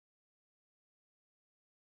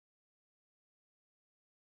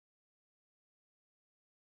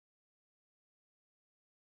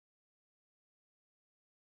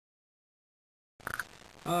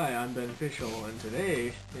Hi, I'm Beneficial, and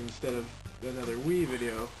today, instead of another Wii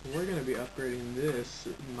video, we're going to be upgrading this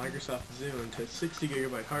Microsoft Zune to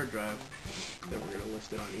 60GB hard drive that we're going to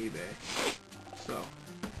list it on eBay. So,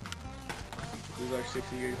 this is our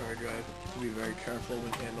 60GB hard drive. You have to be very careful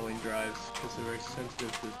when handling drives because they're very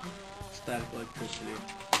sensitive to static electricity.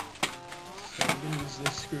 So I'm going to use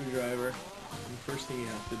this screwdriver, and the first thing you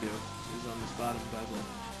have to do is on this bottom bezel,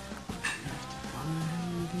 you have to find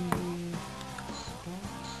the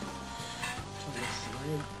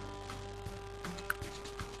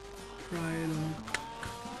pry it up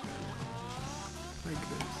like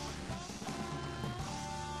this.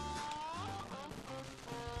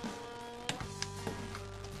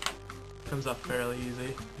 Comes off fairly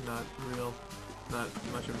easy, not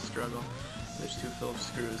much of a struggle. There's 2 Phillips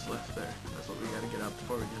screws left there. That's what we gotta get out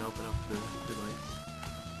before we can open up the device.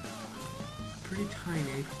 Pretty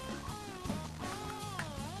tiny,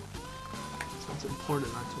 so it's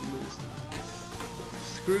important not to lose them.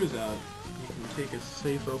 Screws out, you can take a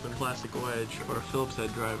safe open plastic wedge or a Phillips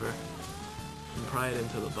head driver and pry it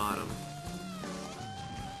into the bottom.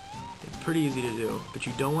 It's pretty easy to do, but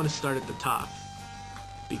you don't want to start at the top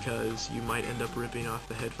because you might end up ripping off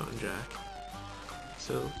the headphone jack.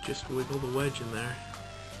 So just wiggle the wedge in there,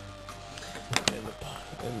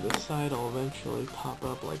 and the side will eventually pop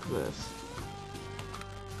up like this.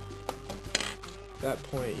 At that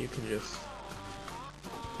point you can just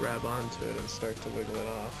grab onto it and start to wiggle it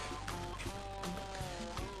off.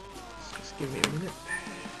 So just give me a minute.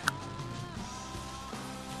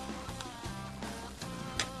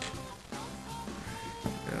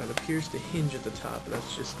 Now it appears to hinge at the top, but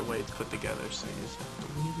that's just the way it's put together, so you just have to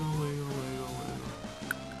wiggle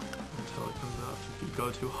until it comes off. If you go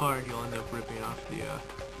too hard, you'll end up ripping off the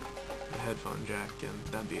headphone jack, and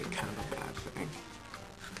that'd be kind of a bad thing.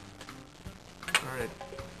 Alright,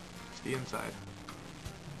 it's the inside.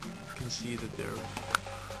 You can see that there are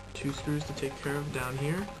 2 screws to take care of down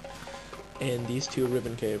here, and these 2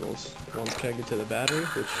 ribbon cables. One's connected to the battery,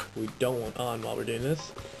 which we don't want on while we're doing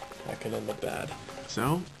this. That could end up bad.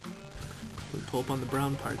 So, we pull up on the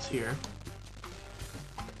brown parts here.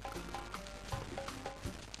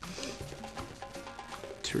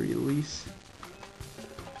 To release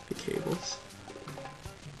the cables.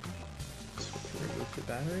 So we can remove the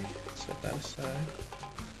battery, set that aside.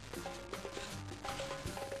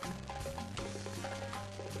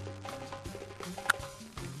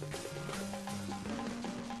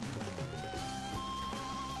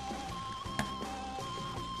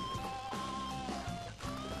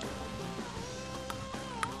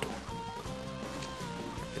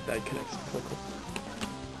 That connects quickly.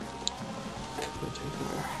 We'll take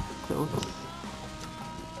our Phillips.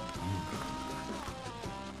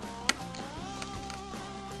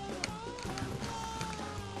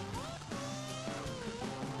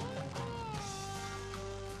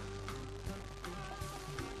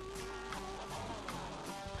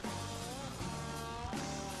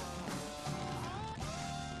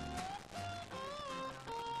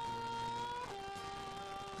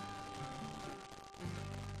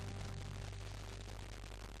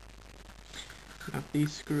 Now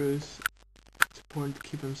these screws, it's important to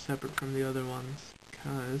keep them separate from the other ones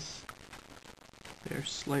because they're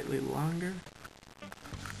slightly longer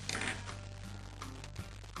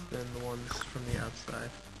than the ones from the outside.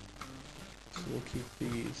 So we'll keep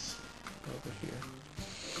these over here.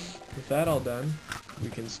 With that all done, we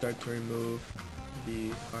can start to remove the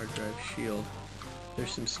hard drive shield.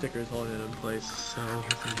 There's some stickers holding it in place, so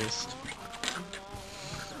we can just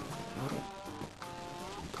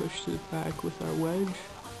push it back with our wedge.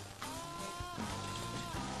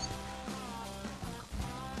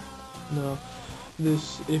 No,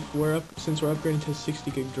 since we're upgrading to a 60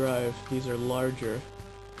 gig drive, these are larger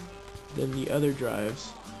than the other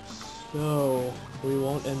drives, so we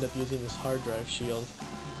won't end up using this hard drive shield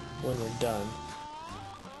when we're done.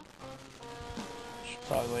 Should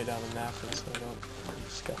probably lay down a napkin so I don't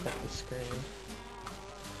scuff up the screen.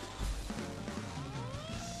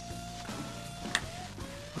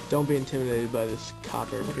 Don't be intimidated by this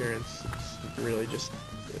copper appearance. It's really just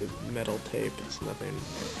metal tape. It's nothing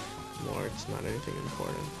more. It's not anything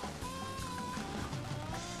important.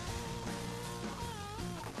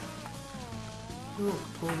 We'll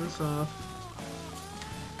pull this off.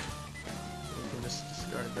 We can just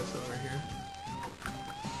discard this over here.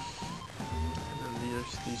 And then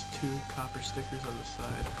there's these 2 copper stickers on the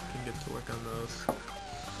side. You can get to work on those.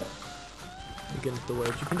 Again, with the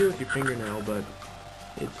wedge. You can do it with your fingernail, but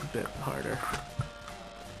it's a bit harder,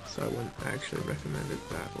 so I wouldn't actually recommend it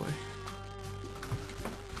that way.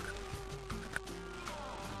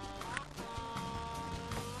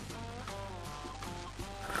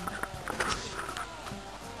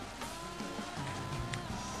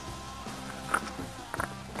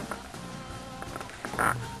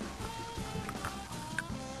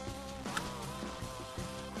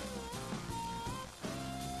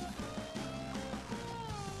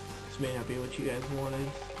 be what you guys wanted.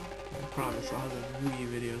 I promise I'll have a Wii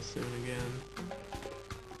video soon again.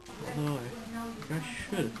 Although I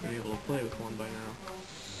should be able to play with one by now.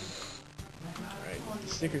 Alright, the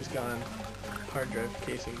sticker's gone. Hard drive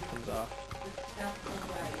casing comes off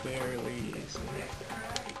fairly easily.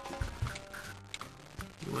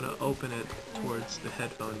 You want to open it towards the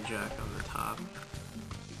headphone jack on the top.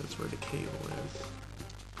 That's where the cable is.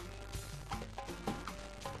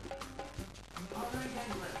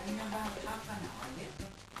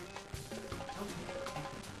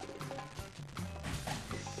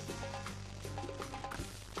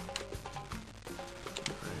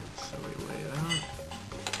 Alright, so we lay it out.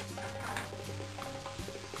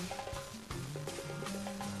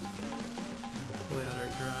 Lay out our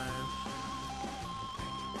drive.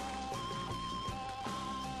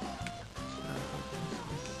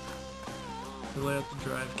 We lay out the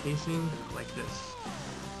drive casing like this.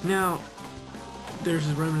 Now, there's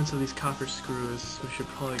remnants of these copper screws. We should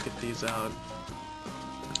probably get these out.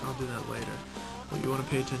 I'll do that later. What you want to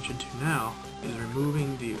pay attention to now is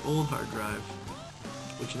removing the old hard drive,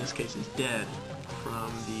 which in this case is dead,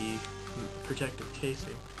 from the protective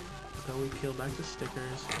casing. So we peel back the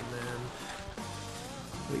stickers, and then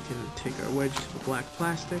we can take our wedge to the black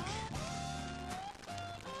plastic,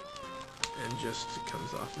 and just it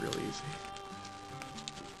comes off real easy.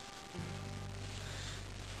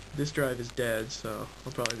 This drive is dead, so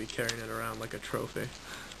I'll probably be carrying it around like a trophy.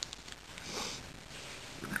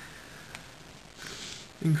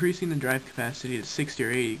 Increasing the drive capacity to 60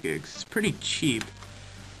 or 80 gigs is pretty cheap,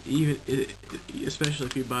 especially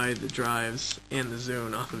if you buy the drives and the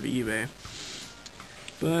Zune off of eBay.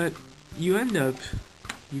 But you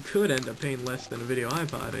could end up paying less than a video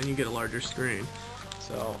iPod, and you get a larger screen.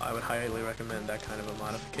 So I would highly recommend that kind of a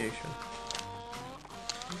modification.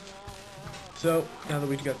 So, now that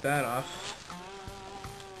we've got that off,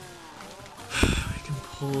 we can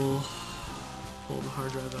pull the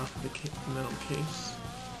hard drive off of the metal case.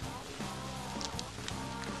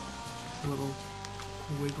 A little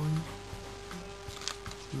wiggling.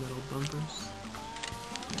 Metal bumpers.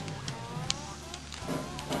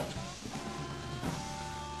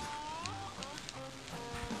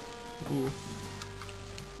 Ooh.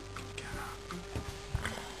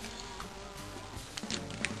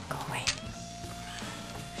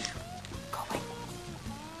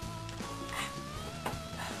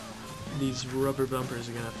 These rubber bumpers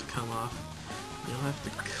are going to have to come off. You'll have to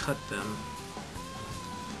cut them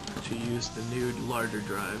to use the new larger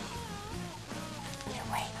drive.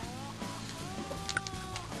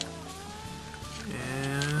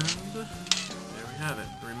 And there we have it,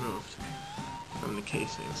 removed from the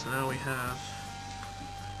casing. So now we have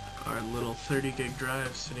our little 30 gig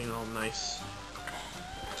drive sitting all nice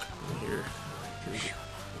in here.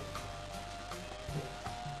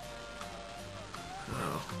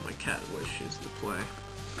 Oh, my cat wishes to play.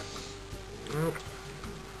 Well,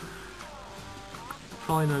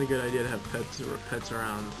 probably not a good idea to have pets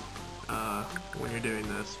around when you're doing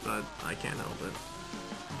this, but I can't help it.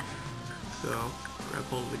 So, grab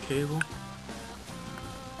hold of the cable,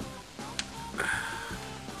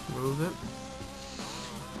 move it,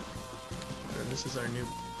 and this is our new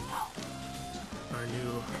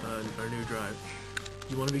drive.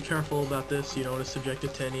 You want to be careful about this. You don't want to subject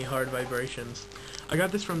it to any hard vibrations. I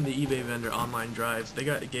got this from the eBay vendor, Online Drives. They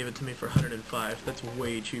gave it to me for $105. That's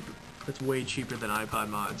way cheaper. That's way cheaper than iPod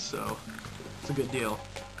mods, so it's a good deal.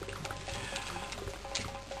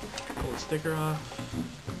 Pull the sticker off,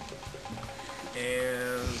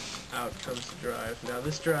 and out comes the drive. Now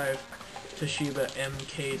this drive, Toshiba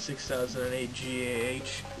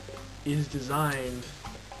MK6008GAH, is designed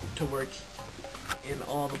to work in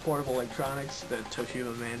all the portable electronics that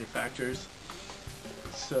Toshiba manufactures.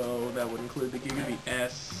 So that would include the Gigabit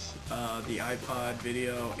S, the iPod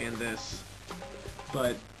video, and this.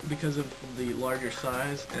 But because of the larger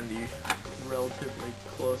size and the relatively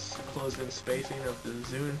close-in spacing of the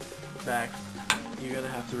Zune back, you're gonna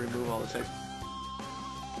have to remove all this extra